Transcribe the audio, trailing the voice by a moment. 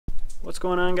What's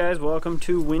going on, guys? Welcome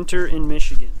to winter in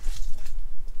Michigan.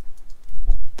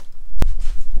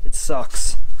 It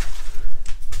sucks.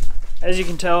 As you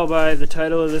can tell by the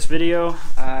title of this video,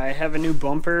 I have a new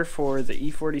bumper for the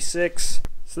E46.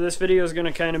 So this video is going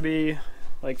to kind of be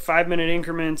like 5-minute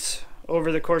increments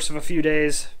over the course of a few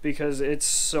days because it's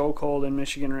so cold in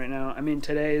Michigan right now. I mean,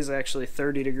 today is actually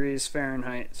 30 degrees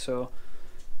Fahrenheit, so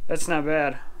that's not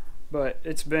bad. But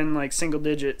it's been like single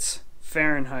digits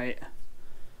Fahrenheit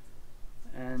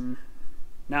and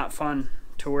not fun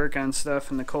to work on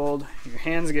stuff in the cold. Your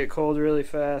hands get cold really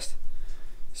fast.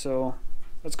 So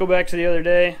let's go back to the other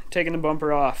day, taking the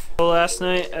bumper off. Well, last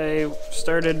night I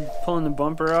started pulling the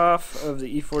bumper off of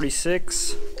the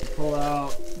E46. Pull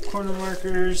out corner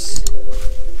markers,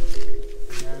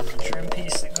 and then the trim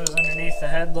piece that goes underneath the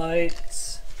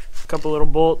headlights, a couple little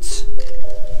bolts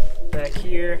back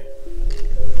here.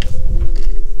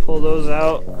 Pull those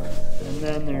out, and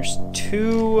then there's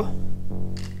 2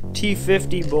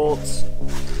 T50 bolts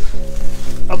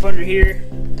up under here.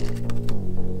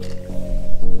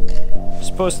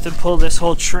 Supposed to pull this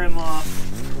whole trim off,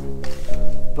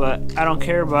 but I don't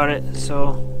care about it,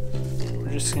 so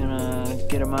we're just gonna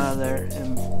get them out of there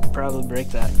and probably break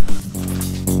that.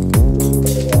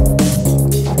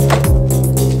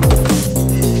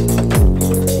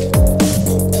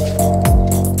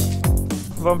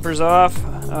 Bumper's off.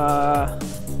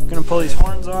 Gonna pull these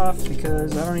horns off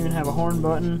because I don't even have a horn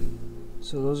button,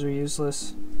 so those are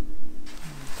useless.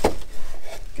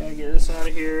 Gotta get this out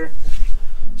of here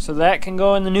so that can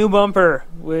go in the new bumper,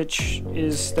 which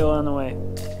is still on the way.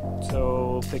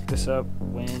 So we'll pick this up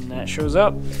when that shows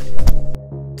up.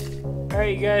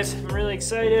 Alright, you guys, I'm really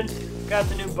excited. Got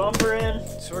the new bumper in,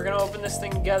 so we're gonna open this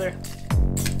thing together.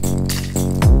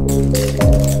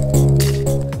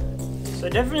 So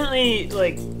definitely,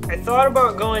 like, I thought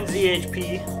about going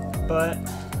ZHP, but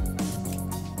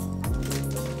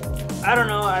I don't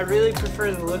know, I really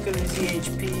prefer the look of the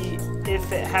ZHP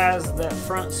if it has that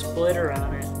front splitter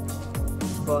on it.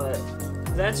 But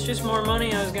that's just more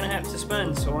money I was gonna have to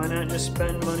spend, so why not just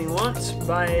spend money once,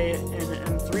 buy an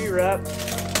M3 wrap,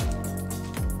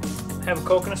 have a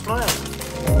Coke and a smile.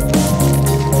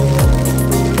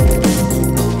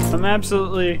 I'm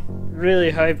absolutely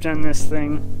really hyped on this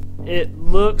thing. It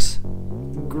looks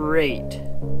great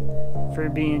for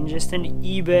being just an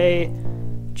eBay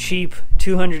cheap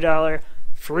 $200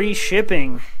 free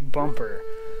shipping bumper.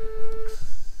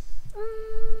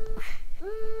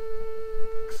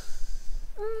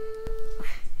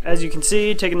 As you can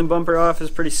see, taking the bumper off is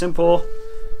pretty simple.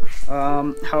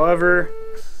 However,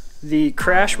 the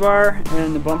crash bar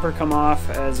and the bumper come off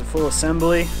as a full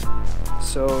assembly,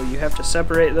 so you have to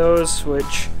separate those,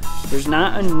 which there's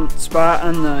not a spot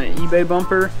on the eBay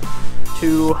bumper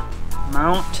to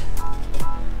mount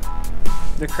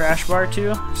the crash bar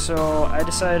to, so I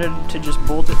decided to just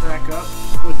bolt it back up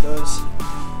with those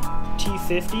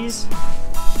T50s,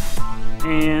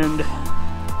 and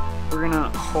we're gonna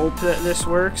hope that this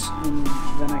works, and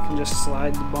then I can just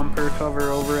slide the bumper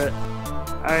cover over it.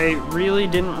 I really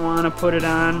didn't want to put it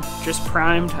on just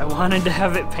primed. I wanted to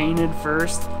have it painted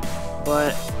first,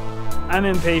 but I'm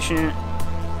impatient.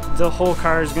 The whole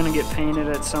car is gonna get painted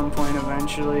at some point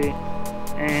eventually,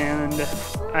 and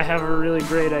I have a really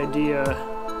great idea,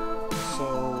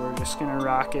 so we're just gonna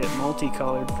rock it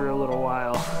multicolored for a little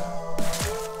while.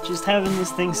 Just having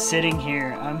this thing sitting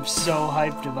here, I'm so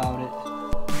hyped about it.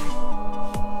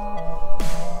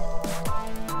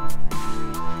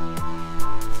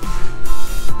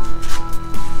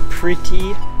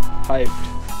 Pretty hyped.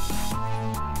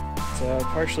 So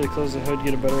partially close the hood,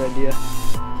 get a better idea.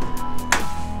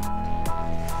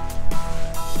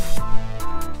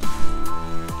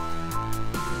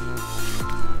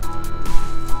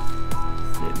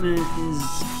 Fitment is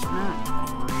not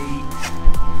great.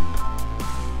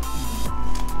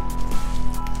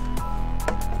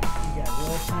 You got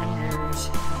real fenders.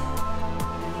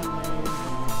 Anyway,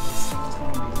 this thing's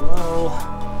gonna be low.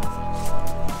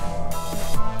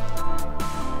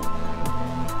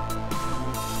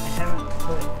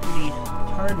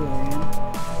 Hardware in,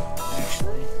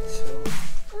 actually, so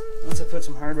once I put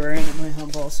some hardware in, it might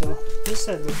help also. This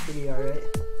side looks pretty alright.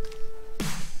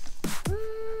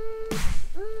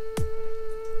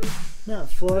 Not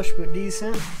flush, but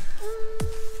decent.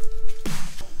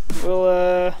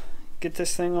 We'll get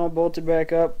this thing all bolted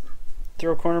back up,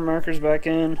 throw corner markers back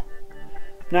in.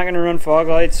 I'm not going to run fog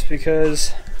lights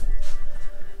because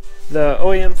the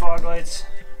OEM fog lights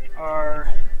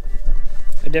are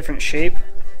a different shape.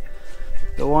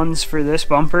 The ones for this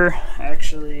bumper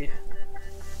actually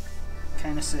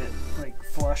kind of sit like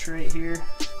flush right here,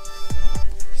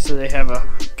 so they have a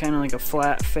kind of like a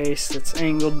flat face that's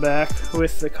angled back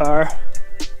with the car.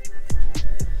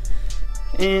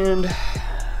 And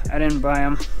I didn't buy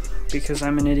them because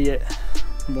I'm an idiot,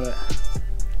 but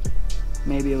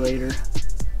maybe later,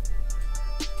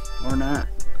 or not,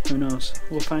 who knows.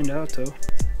 We'll find out though.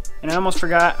 And I almost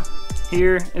forgot,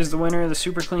 here is the winner of the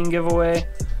Super Clean giveaway.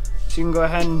 So you can go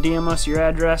ahead and DM us your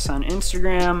address on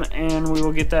Instagram, and we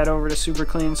will get that over to Super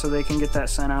Clean so they can get that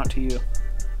sent out to you.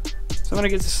 So I'm going to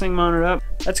get this thing mounted up.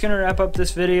 That's going to wrap up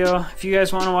this video. If you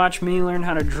guys want to watch me learn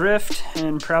how to drift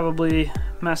and probably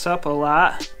mess up a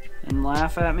lot and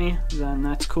laugh at me, then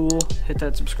that's cool. Hit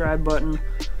that subscribe button.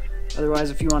 Otherwise,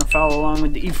 if you want to follow along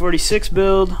with the E46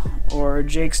 build, or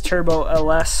Jake's Turbo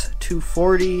LS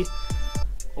 240,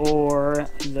 or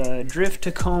the Drift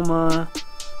Tacoma,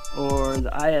 or the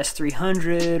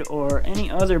IS300, or any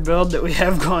other build that we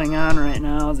have going on right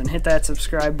now, then hit that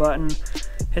subscribe button,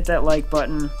 hit that like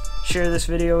button, share this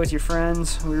video with your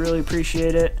friends. We really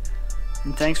appreciate it,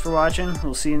 and thanks for watching.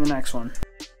 We'll see you in the next one.